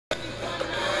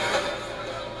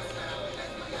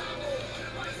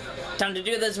Time to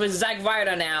do this with Zack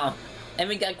Ryder now. And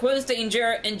we got Quiz,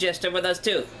 Danger, and Jester with us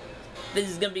too. This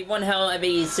is gonna be one hell of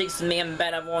a 6-man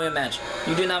battle royal match.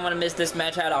 You do not want to miss this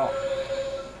match at all.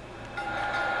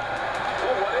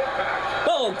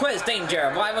 Oh, Quiz,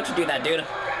 Danger. Why would you do that, dude?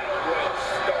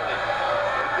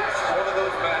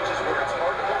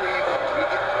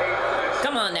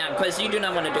 Come on now, Quiz. You do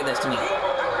not want to do this to me.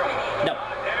 No.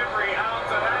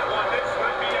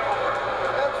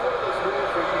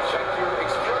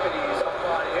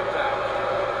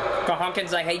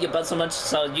 Hawkins, I hate your butt so much,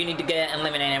 so you need to get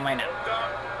eliminated right now.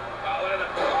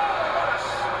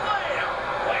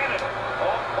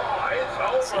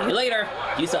 See you later.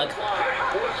 You suck.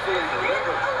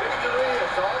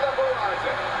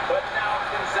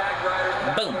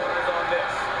 Boom.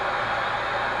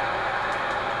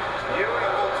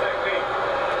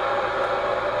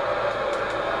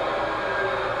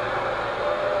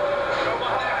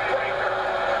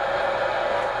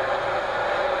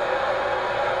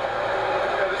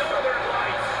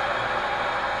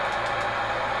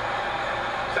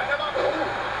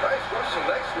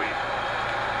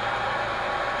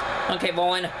 Okay,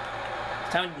 Bowen.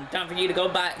 Time for you to go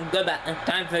back.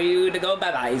 Time for you to go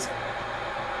bye-byes.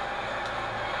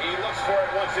 He looks for it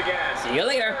once again. See you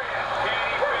later.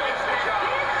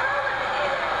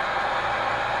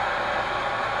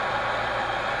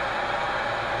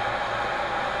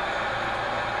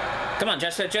 Come on,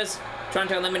 Jester, just trying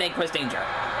to eliminate Quiz Danger.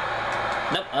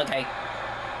 Nope, okay.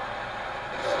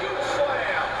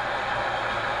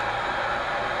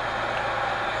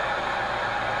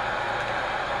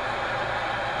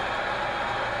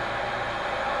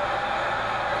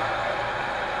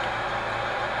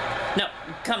 No,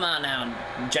 come on now,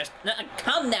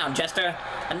 calm down, Jester.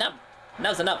 Enough.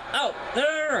 Enough's enough. Oh,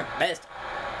 missed.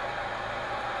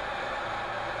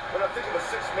 When I think of a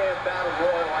 6-man battle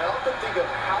royal, I often think of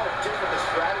how different the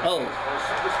strategy is for a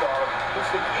superstar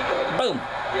who's competing. Boom.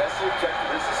 Yes, the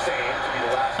objective is the same, to be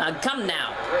the last. Come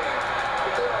now.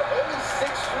 But there are only 6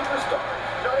 superstars.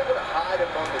 You're not able to hide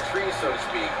among the trees, so to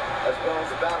speak, as well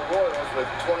as the battle royals with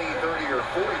 20, 30, or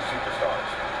 40 superstars.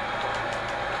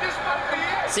 This might be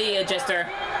it. See ya,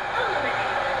 Jester.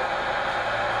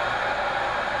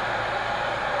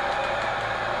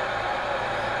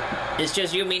 It's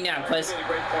just you, me now, Quiz.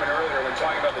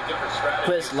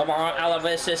 Quiz, Lamar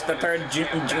Alavis is the third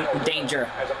Danger.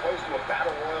 As opposed to a battle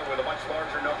royal with a much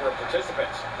larger number of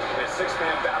participants. In a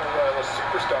 6-man battle royal, a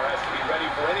superstar has to be ready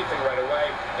for anything right away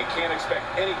and can't expect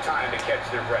any time to catch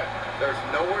their breath. There's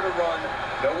nowhere to run,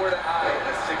 nowhere to hide in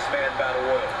a 6-man battle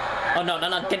royal. Oh no,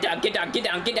 get down. And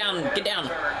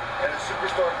a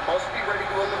superstar must be ready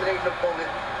to eliminate an opponent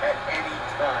at any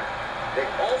time. They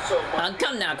also must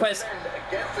come now, Quiz.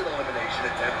 Against an elimination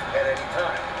attempt at any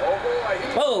time. Oh boy,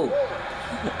 whoa!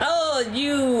 Oh,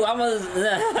 you almost.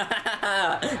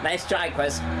 Nice try,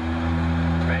 Quiz.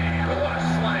 Man, what a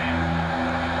slam!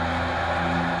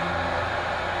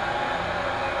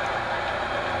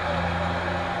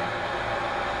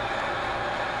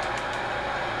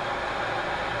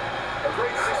 A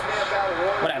great 6-man battle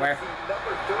royal. Whatever.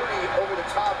 Number 30 over the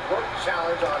top rope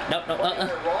challenge on.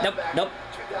 Nope.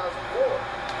 2004.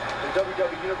 The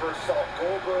WWE Universe saw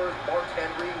Goldberg, Mark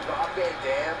Henry, Rob Van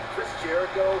Dam, Chris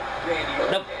Jericho, Randy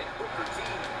Orton, and Booker T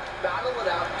battle it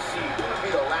out to see who would be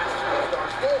the last superstar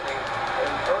standing and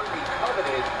earn the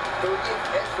coveted 30th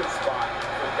entrance spot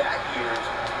for that year's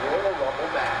Royal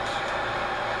Rumble match.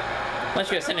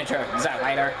 What's your signature, Zack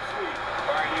Ryder?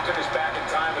 All right, you took us back in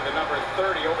time with the number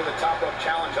 30 over the top rope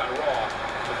challenge on Raw.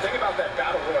 The thing about that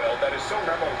battle royal that is so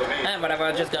memorable to me. Whatever,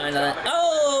 I'll just go into that.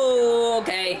 Oh,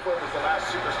 okay. Was the last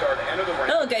superstar to enter the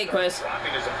ring. Okay, Quiz.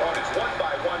 Dropping his opponents one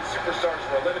by one, superstars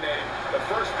were eliminated. The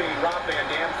first being Rob Van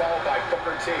Dam, followed by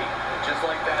Booker T. Just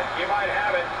like that, you might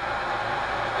have it.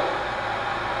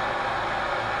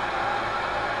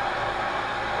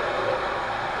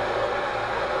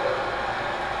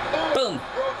 Boom.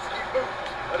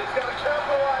 But he's got to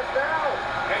capitalize now.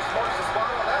 Next marks the spot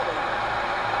on that one.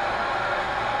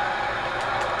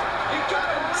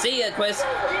 See ya, Quiz.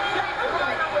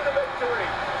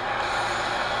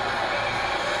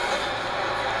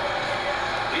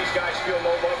 These guys feel no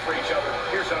love for each other.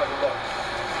 Here's another look.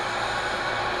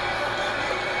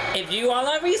 If you all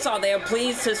already saw there,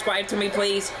 please subscribe to me,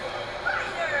 please.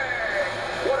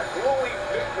 What a glowing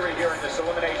victory here in this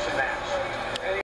elimination match.